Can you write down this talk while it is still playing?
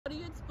How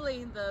do you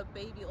explain the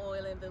baby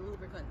oil and the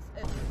lubricants?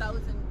 It's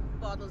 1,000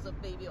 bottles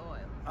of baby oil.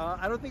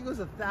 I don't think it was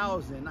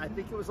 1,000. I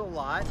think it was a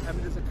lot. I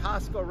mean, there's a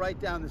Costco right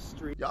down the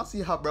street. Y'all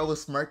see how bro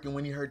was smirking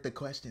when he heard the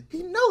question?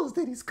 He knows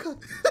that he's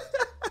cooked.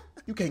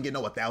 You can't get no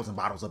 1,000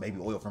 bottles of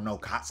baby oil from no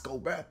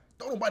Costco, bruh.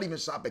 Don't nobody even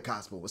shop at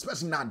Costco,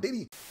 especially not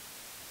Diddy.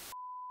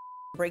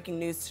 Breaking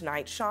news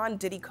tonight, Sean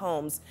Diddy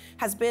Combs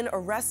has been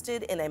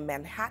arrested in a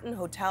Manhattan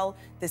hotel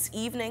this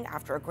evening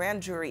after a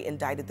grand jury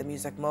indicted the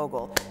music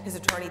mogul. His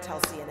attorney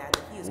tells CNN that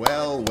he is...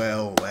 Well.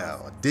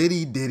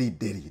 Diddy.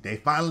 They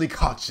finally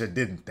caught you,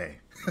 didn't they?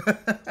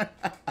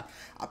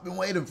 I've been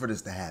waiting for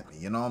this to happen,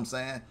 you know what I'm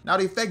saying? Now,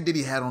 the effect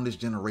Diddy had on this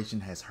generation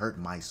has hurt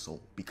my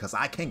soul because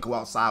I can't go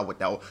outside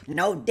without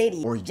no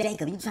Diddy or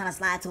Jacob. You trying to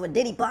slide to a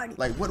Diddy party?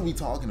 Like, what are we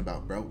talking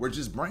about, bro? We're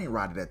just brain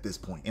rotted at this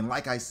point. And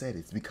like I said,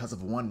 it's because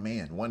of one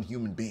man, one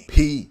human being,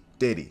 P.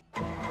 Diddy.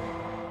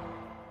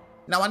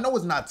 Now, I know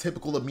it's not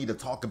typical of me to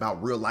talk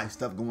about real life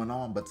stuff going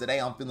on, but today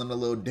I'm feeling a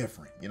little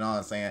different. You know what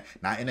I'm saying?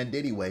 Not in a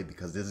Diddy way,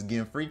 because this is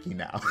getting freaky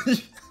now.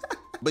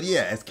 But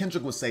yeah, as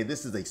Kendrick would say,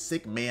 this is a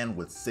sick man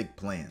with sick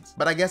plans.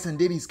 But I guess in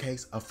Diddy's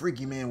case, a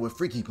freaky man with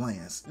freaky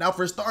plans. Now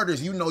for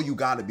starters, you know you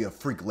gotta be a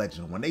freak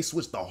legend when they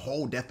switched the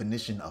whole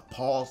definition of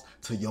pause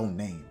to your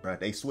name, bro.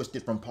 They switched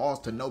it from pause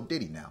to no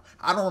Diddy now.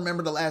 I don't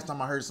remember the last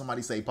time I heard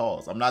somebody say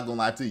pause. I'm not gonna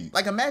lie to you.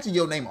 Like, imagine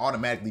your name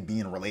automatically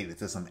being related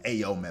to some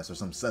AO mess or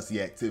some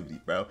sussy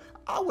activity, bro.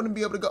 I wouldn't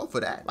be able to go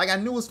for that. Like, I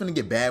knew it was finna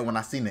get bad when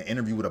I seen the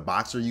interview with a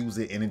boxer use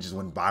it and it just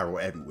went viral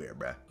everywhere,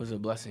 bro. It was a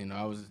blessing, you know.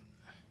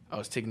 I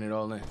was taking it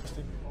all in.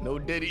 No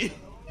Diddy.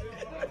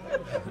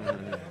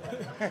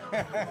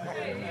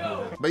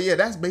 But yeah,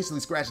 that's basically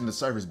scratching the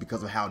surface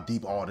because of how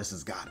deep all this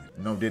has gotten.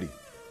 No Diddy.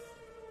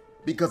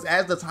 Because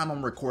as the time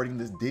I'm recording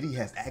this, Diddy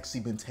has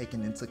actually been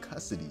taken into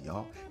custody,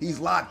 y'all. He's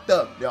locked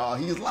up, y'all.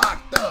 He's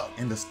locked up.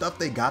 And the stuff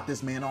they got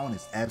this man on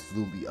is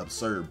absolutely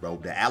absurd, bro.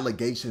 The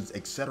allegations,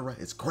 etc.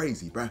 It's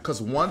crazy, bro. Because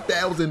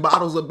 1,000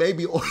 bottles of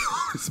baby oil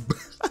is...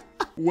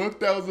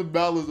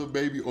 $1,000 of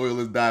baby oil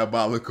is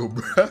diabolical,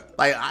 bro.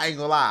 Like, I ain't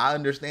gonna lie, I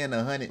understand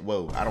 100.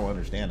 Whoa, I don't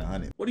understand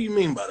 100. What do you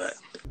mean by that?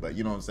 But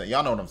you know what I'm saying?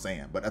 Y'all know what I'm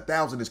saying. But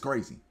 1,000 is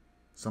crazy.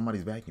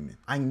 Somebody's vacuuming.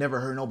 I ain't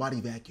never heard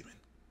nobody vacuuming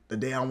the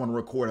day I want to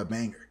record a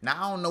banger.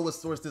 Now, I don't know what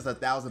source this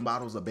 1,000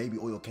 bottles of baby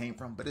oil came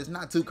from, but it's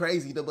not too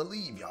crazy to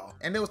believe, y'all.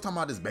 And they was talking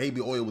about this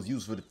baby oil was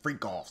used for the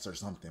freak-offs or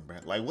something, bro.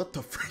 Like, what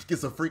the freak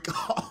is a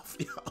freak-off,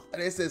 y'all?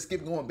 And they said,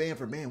 skip going band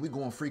for band, we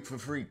going freak for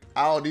freak.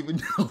 I don't even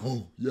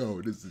know.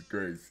 Yo, this is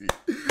crazy.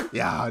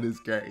 Yeah, this is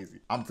crazy.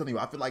 I'm telling you,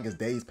 I feel like as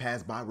days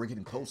pass by, we're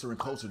getting closer and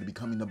closer to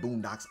becoming the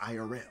Boondocks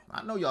IRL.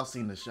 I know y'all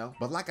seen the show,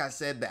 but like I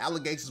said, the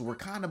allegations were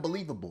kind of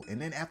believable.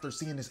 And then after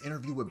seeing this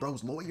interview with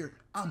bro's lawyer,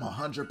 I'm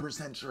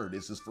 100% sure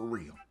this is for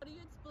real. How do you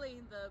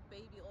explain the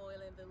baby oil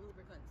and the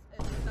lubricants?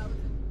 It's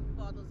 1,000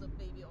 bottles of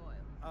baby oil.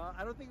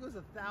 I don't think it was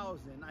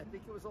 1,000. I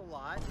think it was a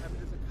lot. I mean,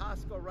 there's a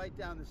Costco right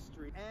down the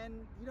street. And,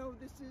 you know,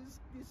 this is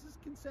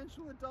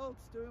consensual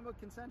adults doing what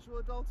consensual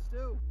adults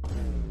do.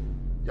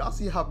 Y'all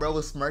see how bro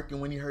was smirking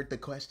when he heard the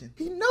question?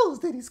 He knows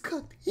that he's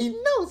cooked. He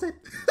knows it.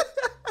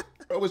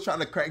 Bro was trying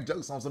to crack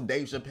jokes on some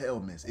Dave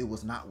Chappelle mess. It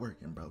was not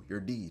working, bro. Your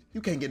deed.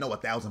 You can't get no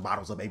 1,000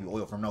 bottles of baby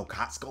oil from no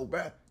Costco,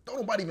 bro.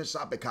 Don't nobody even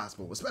shop at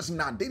Costco, especially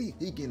not Diddy.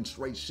 He getting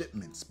straight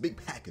shipments,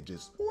 big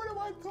packages. What am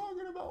I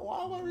talking about?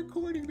 Why am I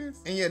recording this?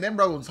 And yeah, then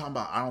bro was talking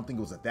about, I don't think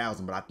it was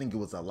 1,000, but I think it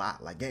was a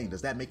lot. Like, gang,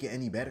 does that make it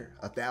any better?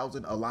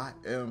 1,000, a lot?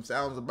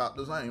 Sounds about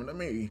the same to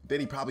me.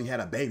 Diddy probably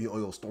had a baby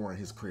oil store in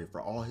his crib for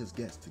all his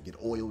guests to get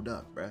oiled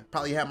up, bro.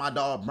 Probably had my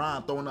dog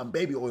Brian throwing up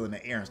baby oil in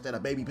the air instead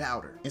of baby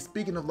powder. And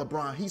speaking of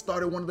LeBron, he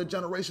started one of the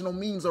generational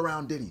memes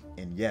around Diddy.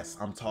 And yes,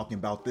 I'm talking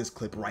about this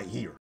clip right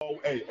here. Oh,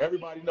 hey,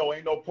 everybody know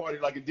ain't no party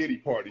like a Diddy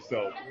party,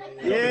 so.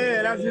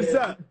 Yeah, that's what's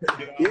up.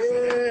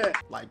 Yeah.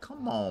 Like,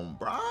 come on,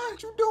 bro.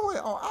 What you doing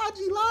on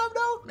IG Live,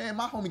 though? Man,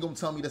 my homie gonna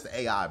tell me this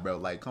AI, bro.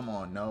 Like, come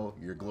on, no.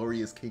 Your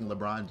glorious King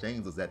LeBron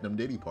James was at them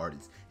Diddy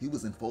parties. He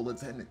was in full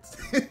attendance.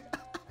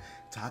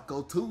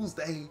 Taco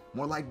Tuesday,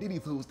 more like Diddy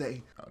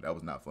Tuesday. Oh, that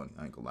was not funny,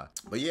 I ain't gonna lie.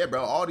 But yeah,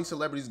 bro, all these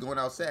celebrities going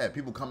out sad.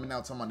 People coming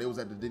out talking about they was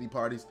at the Diddy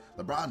parties.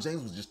 LeBron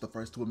James was just the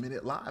first to admit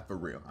it live, for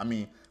real. I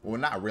mean, well,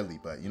 not really,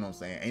 but you know what I'm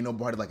saying? Ain't no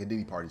party like a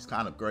Diddy party. It's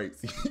kind of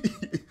crazy.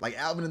 Like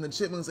Alvin and the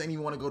Chipmunks ain't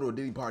even want to go to a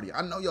Diddy party.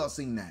 I know y'all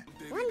seen that.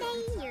 One day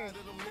you're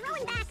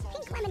throwing back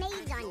pink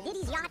lemonades on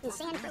Diddy's yacht in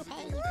San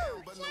Tropez.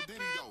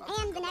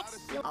 And the next,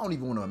 I don't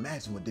even want to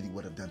imagine what Diddy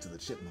would have done to the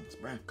Chipmunks,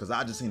 bro. Because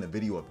I just seen a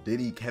video of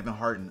Diddy, Kevin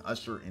Hart, and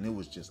Usher, and it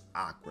was just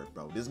awkward,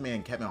 bro. This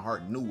man, Kevin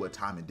Hart, knew what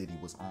time and Diddy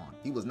was on.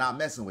 He was not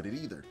messing with it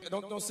either.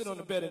 Don't sit on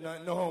the bed at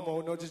night. No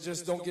homo. No,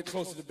 just don't get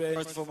close to the bed.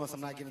 First and foremost,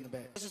 I'm not getting in the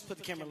bed. Let's just put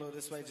the camera a little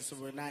this way just so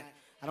we're not,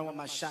 I don't want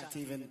my shot to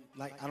even,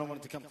 like, I don't want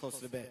it to come close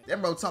to the bed.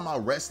 That bro talking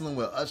about wrestling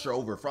with Usher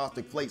over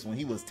Frosted Flakes when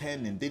he was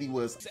 10 and Diddy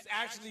was... To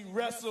actually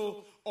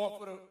wrestle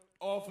off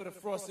of the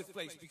Frosted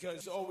Flakes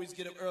because you always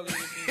get up early.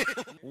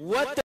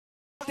 What the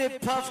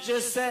did Puff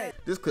just say?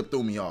 This clip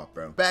threw me off,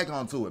 bro. Back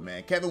onto it,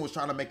 man. Kevin was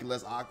trying to make it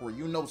less awkward.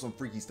 You know some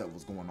freaky stuff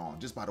was going on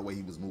just by the way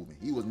he was moving.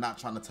 He was not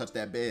trying to touch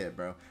that bed,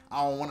 bro.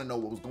 I don't want to know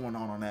what was going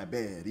on that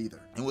bed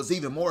either. And what's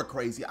even more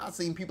crazy, I've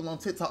seen people on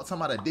TikTok talking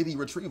about a Diddy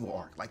retrieval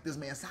arc, like this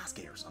man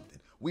Sasuke or something.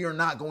 We are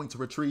not going to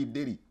retrieve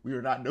Diddy. We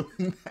are not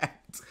doing that.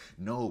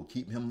 No,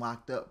 keep him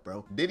locked up,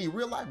 bro. Diddy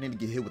real life need to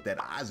get hit with that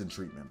Eisen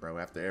treatment, bro,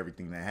 after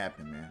everything that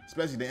happened, man.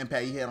 Especially the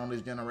impact he had on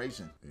this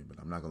generation. Hey, but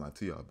I'm not gonna lie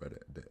to y'all, bro.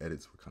 The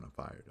edits were kind of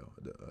fire, though.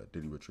 The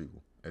Diddy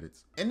retrieval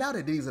edits. And now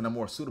that Diddy's in a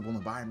more suitable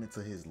environment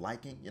to his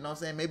liking, you know what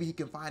I'm saying? Maybe he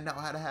can find out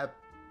how to have...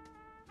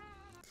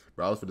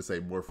 Bro, I was gonna say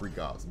more freak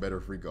offs,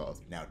 better freak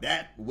offs. Now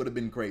that would have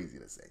been crazy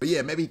to say. But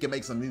yeah, maybe he can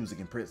make some music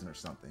in prison or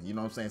something. You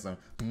know what I'm saying? Some...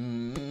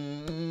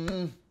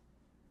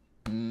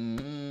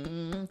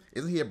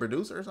 Isn't he a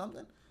producer or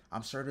something?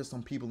 I'm sure there's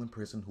some people in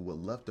prison who would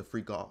love to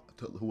freak off,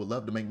 who would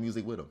love to make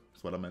music with him.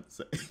 That's what I meant to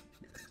say.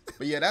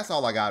 But yeah, that's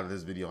all I got of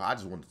this video. I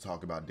just wanted to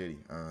talk about Diddy,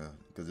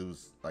 because it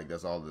was like,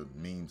 that's all the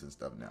memes and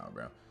stuff now,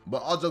 bro.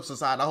 But all jokes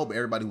aside, I hope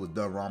everybody who was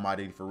done wrong by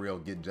Diddy for real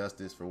get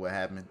justice for what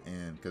happened.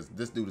 And because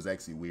this dude is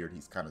actually weird.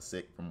 He's kind of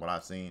sick from what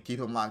I've seen. Keep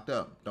him locked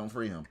up. Don't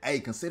free him. Hey,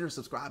 consider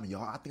subscribing,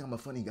 y'all. I think I'm a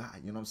funny guy.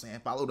 You know what I'm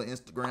saying? Follow the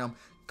Instagram.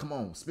 Come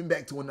on, spin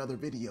back to another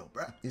video,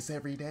 bro. It's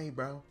every day,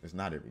 bro. It's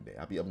not every day.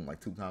 I'll be up like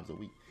 2 times a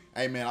week.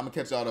 Hey, man, I'm going to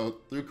catch y'all though.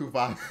 3 Crew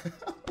 5.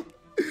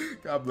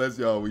 God bless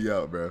y'all. We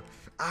out, bro.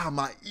 Ah,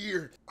 my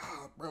ear.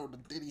 Ah, bro, the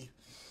Diddy.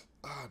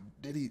 Ah,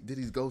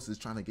 Diddy's ghost is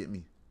trying to get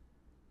me.